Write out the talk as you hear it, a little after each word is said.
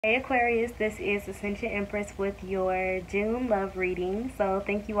Hey Aquarius, this is Ascension Empress with your June love reading. So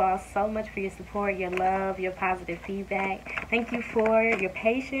thank you all so much for your support, your love, your positive feedback. Thank you for your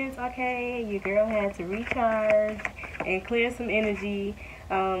patience, okay? Your girl had to recharge and clear some energy.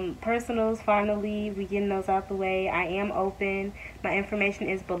 Personals, finally, we getting those out the way. I am open. My information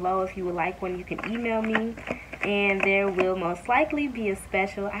is below. If you would like one, you can email me. And there will most likely be a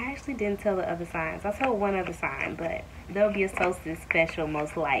special. I actually didn't tell the other signs. I told one other sign, but there'll be a solstice special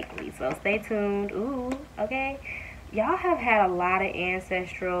most likely. So stay tuned. Ooh, okay. Y'all have had a lot of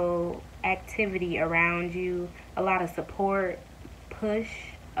ancestral activity around you, a lot of support, push,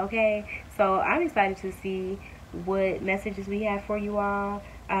 okay? So I'm excited to see what messages we have for you all.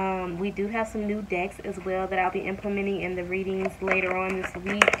 We do have some new decks as well that I'll be implementing in the readings later on this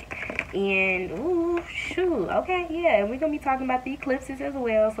week. And, ooh, shoot, okay, yeah, we're going to be talking about the eclipses as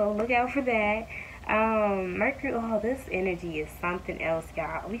well, so look out for that. Mercury, oh, this energy is something else,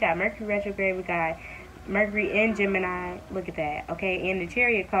 y'all. We got Mercury retrograde, we got Mercury in Gemini. Look at that, okay? And the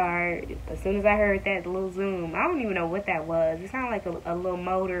Chariot card, as soon as I heard that little zoom, I don't even know what that was. It sounded like a little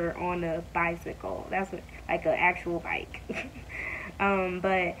motor on a bicycle. That's what, like an actual bike.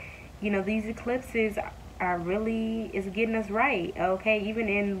 But, you know, these eclipses are really, is getting us right, okay? Even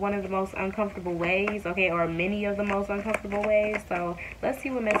in one of the most uncomfortable ways, okay? Or many of the most uncomfortable ways. So let's see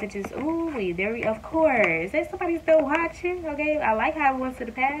what messages. Ooh, there we, of course. Is there somebody still watching? Okay, I like how it went to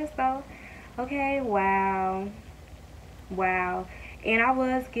the past, though. Okay, wow. Wow. And I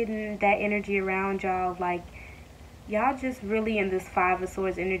was getting that energy around y'all, like, y'all just really in this Five of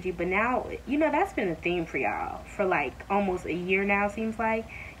Swords energy. But now, you know, that's been a theme for y'all for like almost a year now, seems like.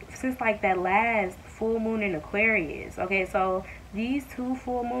 Since like that last full moon in Aquarius. Okay, so these two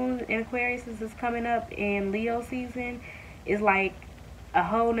full moons in Aquarius is coming up in Leo season is like a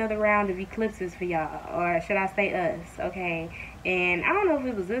whole nother round of eclipses for y'all, or should I say us, okay? And I don't know if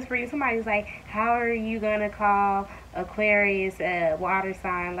it was this reading. Somebody's like, how are you gonna call Aquarius a water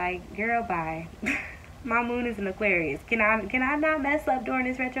sign? Like, girl, bye. My moon is in Aquarius. Can I not mess up during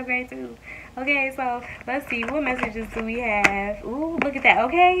this retrograde too? Okay, so let's see, what messages do we have? Ooh, look at that.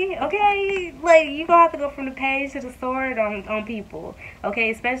 Okay, like you gonna have to go from the page to the sword on people. Okay,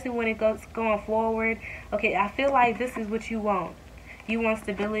 especially when it goes going forward. Okay, I feel like this is what you want. You want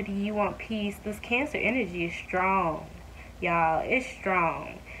stability, you want peace. This Cancer energy is strong, y'all. It's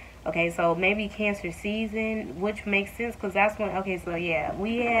strong. Okay, so maybe Cancer season, which makes sense because that's when, okay, so yeah,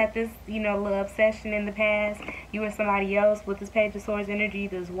 we had this, you know, little obsession in the past. You were somebody else with this Page of Swords energy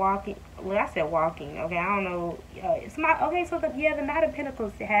that's walking. Well, I said walking, okay, I don't know. Okay, so the Knight of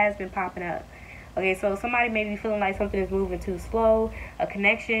Pentacles has been popping up. Okay, so somebody may be feeling like something is moving too slow, a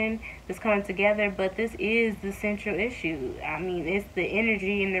connection that's coming together, but this is the central issue. I mean, it's the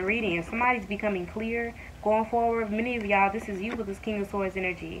energy in the reading. If somebody's becoming clear going forward, many of y'all, this is you with this King of Swords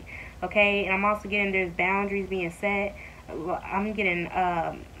energy, okay? And I'm also getting there's boundaries being set. I'm getting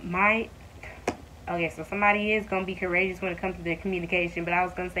okay, so somebody is going to be courageous when it comes to their communication, but I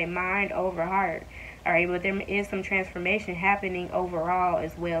was going to say mind over heart. All right, but there is some transformation happening overall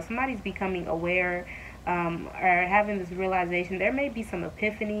as well. Somebody's becoming aware or having this realization. There may be some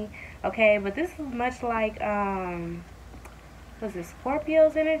epiphany, okay? But this is much like, what's it,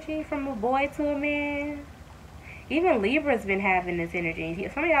 Scorpio's energy from a boy to a man? Even Libra's been having this energy.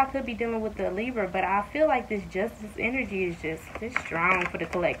 Some of y'all could be dealing with the Libra, but I feel like this justice energy is just this strong for the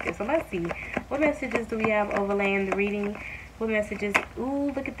collective. So let's see. What messages do we have overlaying the reading? What messages?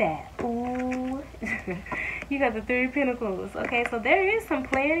 Ooh, look at that. Ooh. You got the Three of Pentacles. Okay, so there is some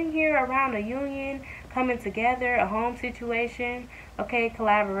planning here around a union, coming together, a home situation. Okay,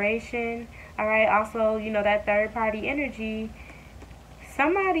 collaboration. All right, also, you know, that third party energy.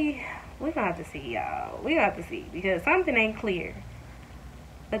 Somebody, we're going to have to see, y'all. We're going to have to see because something ain't clear.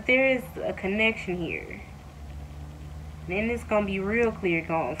 But there is a connection here. And then it's going to be real clear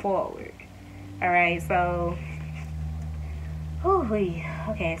going forward. All right, so...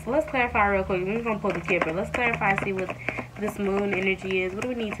 Okay, so let's clarify real quick. We're going to pull the Kipper. Let's clarify, see what this moon energy is. What do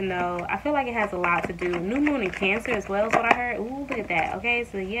we need to know? I feel like it has a lot to do. New moon in Cancer as well is what I heard. Ooh, look at that. Okay,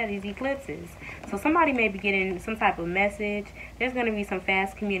 so yeah, these eclipses. So somebody may be getting some type of message. There's going to be some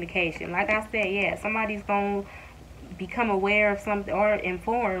fast communication. Like I said, yeah, somebody's going to become aware of something or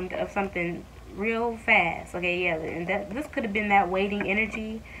informed of something real fast. Okay, yeah, and this could have been that waiting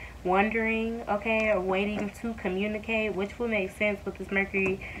energy. Wondering, okay, or waiting to communicate, which would make sense with this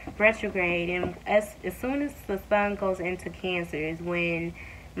Mercury retrograde. And as soon as the sun goes into Cancer is when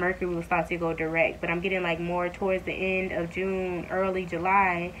Mercury will start to go direct. But I'm getting like more towards the end of June, early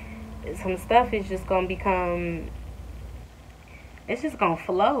July. Some stuff is just going to become it's just gonna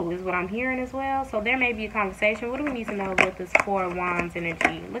flow is what I'm hearing as well. So there may be a conversation. What do we need to know with this Four of Wands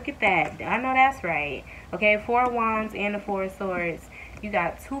energy? Look at that. I know that's right. Okay, Four of Wands and the Four of Swords. You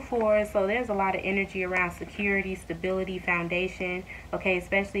got 2 fours, so there's a lot of energy around security, stability, foundation. Okay,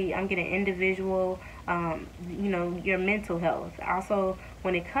 especially I'm getting individual, you know, your mental health. Also,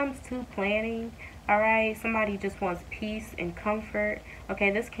 when it comes to planning, all right, somebody just wants peace and comfort. Okay,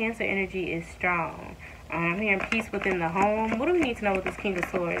 this Cancer energy is strong. I'm hearing peace within the home. What do we need to know with this King of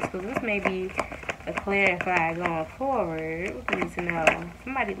Swords? Because this may be a clarify going forward. What do we need to know?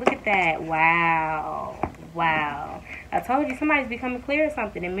 Somebody, look at that. Wow. Wow. I told you somebody's becoming clear of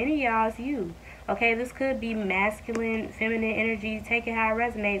something, and many of y'all is you. Okay, this could be masculine, feminine energy. Take it how it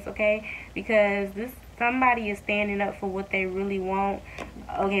resonates, okay? Because this somebody is standing up for what they really want.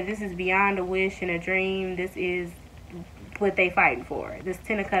 Okay, this is beyond a wish and a dream. This is what they fighting for. This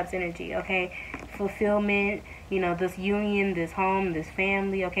Ten of Cups energy, okay? Fulfillment, you know, this union, this home, this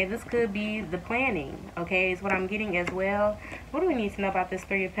family, okay? This could be the planning, okay? Is what I'm getting as well. What do we need to know about this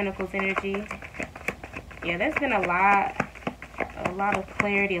Three of Pentacles energy? Yeah, there's been a lot of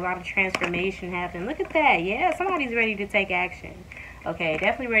clarity, a lot of transformation happening. Look at that. Yeah, somebody's ready to take action. Okay,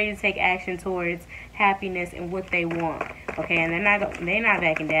 definitely ready to take action towards happiness and what they want. Okay, and they're not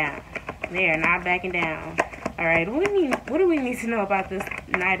backing down. They are not backing down. All right, what do we need to know about this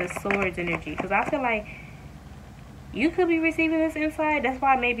Knight of Swords energy? Because I feel like you could be receiving this insight. That's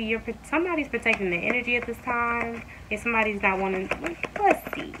why maybe somebody's protecting the energy at this time. If somebody's not wanting,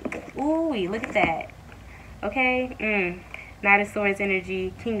 let's see. Ooh, look at that. Okay, Knight of Swords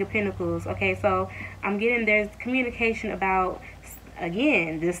energy, King of Pentacles. Okay, so I'm getting there's communication about,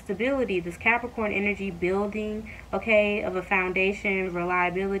 again, this stability, this Capricorn energy building, okay, of a foundation,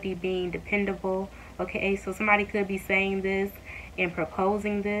 reliability, being dependable. Okay, so somebody could be saying this and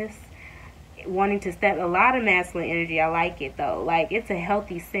proposing this, wanting to step a lot of masculine energy. I like it though. Like, it's a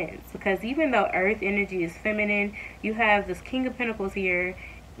healthy sense, because even though earth energy is feminine, you have this King of Pentacles here,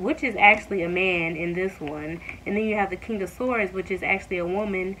 which is actually a man in this one, and then you have the King of Swords, which is actually a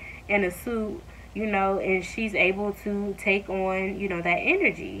woman in a suit, you know, and she's able to take on, you know, that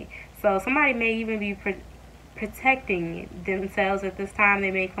energy. So somebody may even be protecting themselves at this time.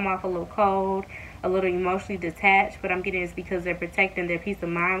 They may come off a little cold, a little emotionally detached, but I'm getting it's because they're protecting their peace of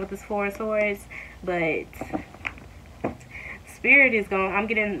mind with this Four of Swords. But Spirit is going, I'm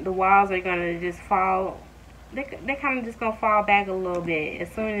getting the walls are going to just fall. They're kind of just going to fall back a little bit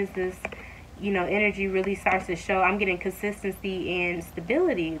as soon as this, you know, energy really starts to show. I'm getting consistency and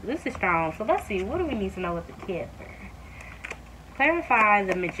stability. This is strong. So let's see. What do we need to know with the Kipper? Clarify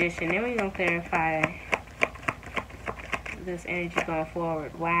the Magician. Then we're going to clarify this energy going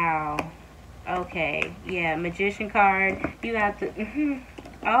forward. Wow. Okay. Yeah. Magician card. You got the...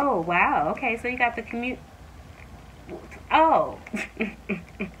 Oh, wow. Okay. So you got the Oh.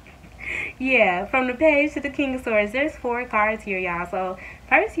 Yeah, from the page to the King of Swords, there's 4 cards here, y'all. So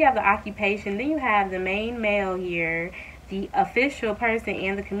first you have the occupation, then you have the main male here, the official person,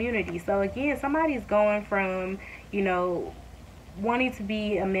 and the community. So again, somebody's going from, you know, wanting to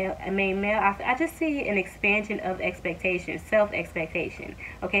be a main male. I just see an expansion of expectation, self-expectation.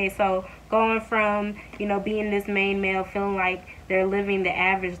 Okay, so going from, you know, being this main male, feeling like they're living the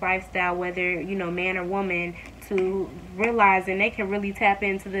average lifestyle, whether, you know, man or woman, to realizing they can really tap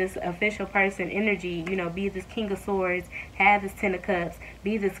into this official person energy, you know, be this King of Swords, have this Ten of Cups,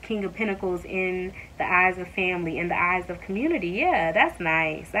 be this King of Pentacles in the eyes of family, in the eyes of community. Yeah, that's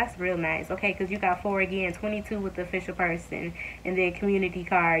nice. That's real nice. Okay, because you got 4 again, 22 with the official person, and then community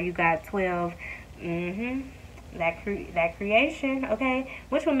card, you got 12. That creation, okay,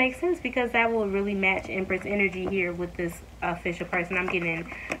 which will make sense because that will really match Empress energy here with this official person. I'm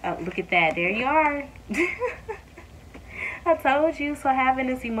getting, look at that, there you are. I told you. So having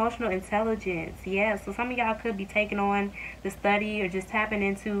this emotional intelligence, yeah, so some of y'all could be taking on the study or just tapping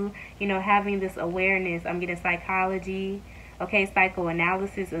into, you know, having this awareness. I'm getting psychology, okay,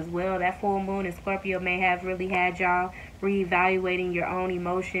 psychoanalysis as well. That full moon in Scorpio may have really had y'all reevaluating your own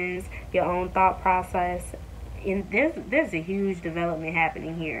emotions, your own thought process. And there's a huge development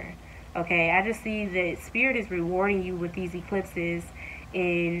happening here. Okay, I just see that Spirit is rewarding you with these eclipses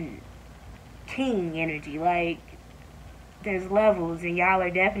in King energy. Like, there's levels, and y'all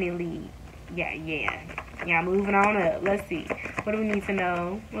are definitely, y'all moving on up. Let's see. What do we need to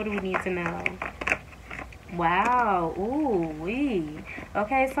know? What do we need to know? Wow. Ooh, wee.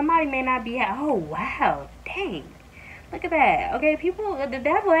 Okay, somebody may not be. Oh, wow. Dang. Look at that. Okay, people, the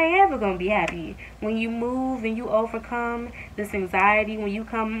devil ain't ever going to be happy. When you move and you overcome this anxiety, when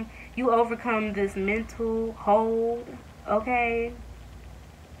you overcome this mental hold, okay?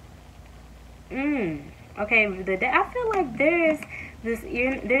 Okay, I feel like there's there's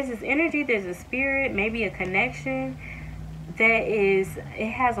this energy, there's a spirit, maybe a connection that is,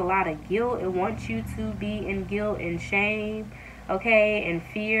 it has a lot of guilt. It wants you to be in guilt and shame, okay, and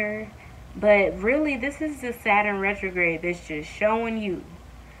fear. But really, this is the Saturn retrograde that's just showing you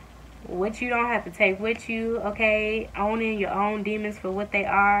what you don't have to take with you, okay, owning your own demons for what they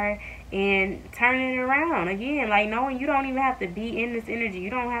are and turning it around again, like knowing you don't even have to be in this energy. You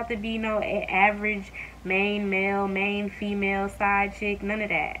don't have to be no average main male, main female, side chick, none of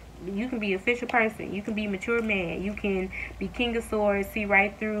that. You can be an official person. You can be a mature man. You can be king of swords, see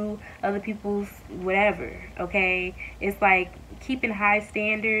right through other people's whatever, okay? It's like keeping high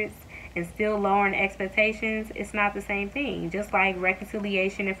standards and still lowering expectations. It's not the same thing. Just like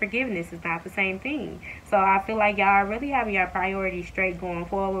reconciliation and forgiveness is not the same thing. So I feel like y'all are really having your priorities straight going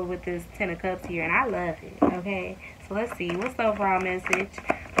forward with this 10 of Cups here, and I love it, okay? So let's see. What's the overall message?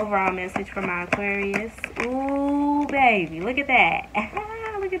 Overall message for my Aquarius. Ooh, baby. Look at that.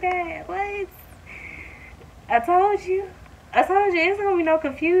 Look at that. What? I told you. It's going to be no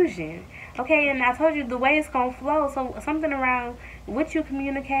confusion. Okay, and I told you the way it's going to flow. So something around what you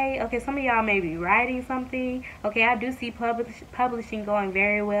communicate. Okay, some of y'all may be writing something. Okay, I do see publishing going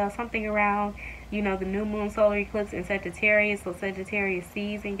very well. Something around, you know, the new moon solar eclipse in Sagittarius. So Sagittarius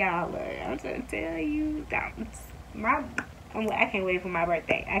season, y'all. I'm trying to tell you. I can't wait for my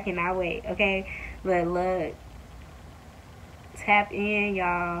birthday. I cannot wait, okay? But look, tap in,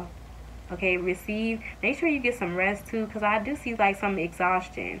 y'all. Okay, receive. Make sure you get some rest too, because I do see like some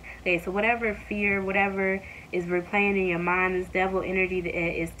exhaustion. Okay, so whatever fear, whatever is replaying in your mind, this devil energy that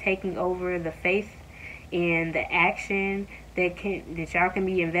is taking over the faith and the action that y'all can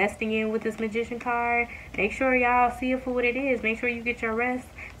be investing in with this Magician card. Make sure y'all see it for what it is. Make sure you get your rest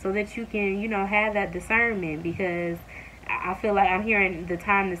so that you can, you know, have that discernment, because I feel like I'm hearing the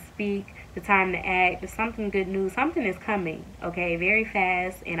time to speak, the time to act. There's something good news. Something is coming, okay, very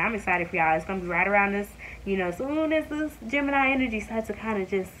fast, and I'm excited for y'all. It's going to be right around this, you know, soon as this Gemini energy starts to kind of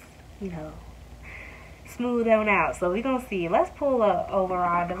just, you know, smooth on out. So we're going to see. Let's pull a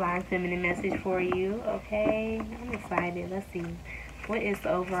overall Divine Feminine message for you, okay? I'm excited. Let's see. What is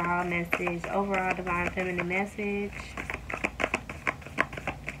the overall message? Overall Divine Feminine message.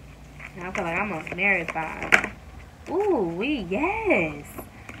 I feel like I'm on marathon. Ooh, yes.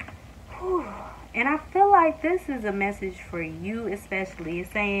 Whew. And I feel like this is a message for you especially.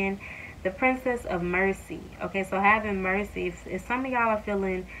 It's saying the Princess of Mercy. Okay, so having mercy. If some of y'all are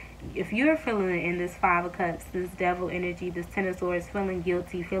feeling, if you're feeling in this 5 of Cups, this devil energy, this 10 of Swords, feeling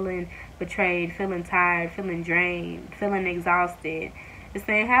guilty, feeling betrayed, feeling tired, feeling drained, feeling exhausted, it's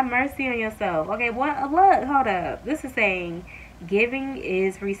saying have mercy on yourself. Okay, look, hold up. This is saying giving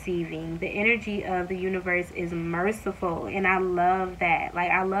is receiving. The energy of the universe is merciful, and I love that.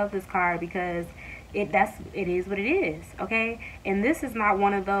 Like, I love this card because it is what it is, okay? And this is not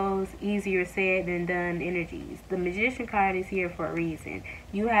one of those easier said than done energies. The Magician card is here for a reason.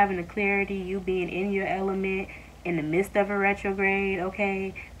 You having the clarity, you being in your element in the midst of a retrograde,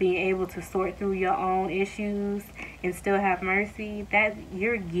 okay? Being able to sort through your own issues and still have mercy, that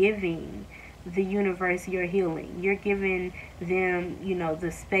you're giving the universe your healing. You're giving them, you know, the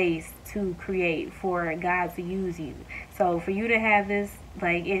space to create for God to use you. So for you to have this,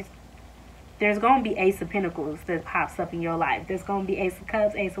 like, there's going to be Ace of Pentacles that pops up in your life. There's going to be Ace of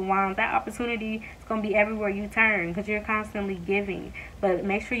Cups, Ace of Wands. That opportunity is going to be everywhere you turn because you're constantly giving. But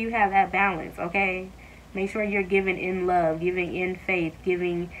make sure you have that balance, okay? Make sure you're giving in love, giving in faith,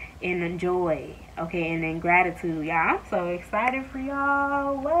 giving in joy, okay, and in gratitude. Y'all, I'm so excited for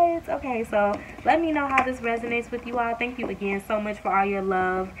y'all. What? Okay, so let me know how this resonates with you all. Thank you again so much for all your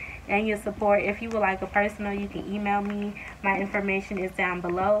love and your support. If you would like a personal, you can email me. My information is down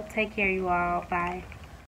below. Take care, you all. Bye.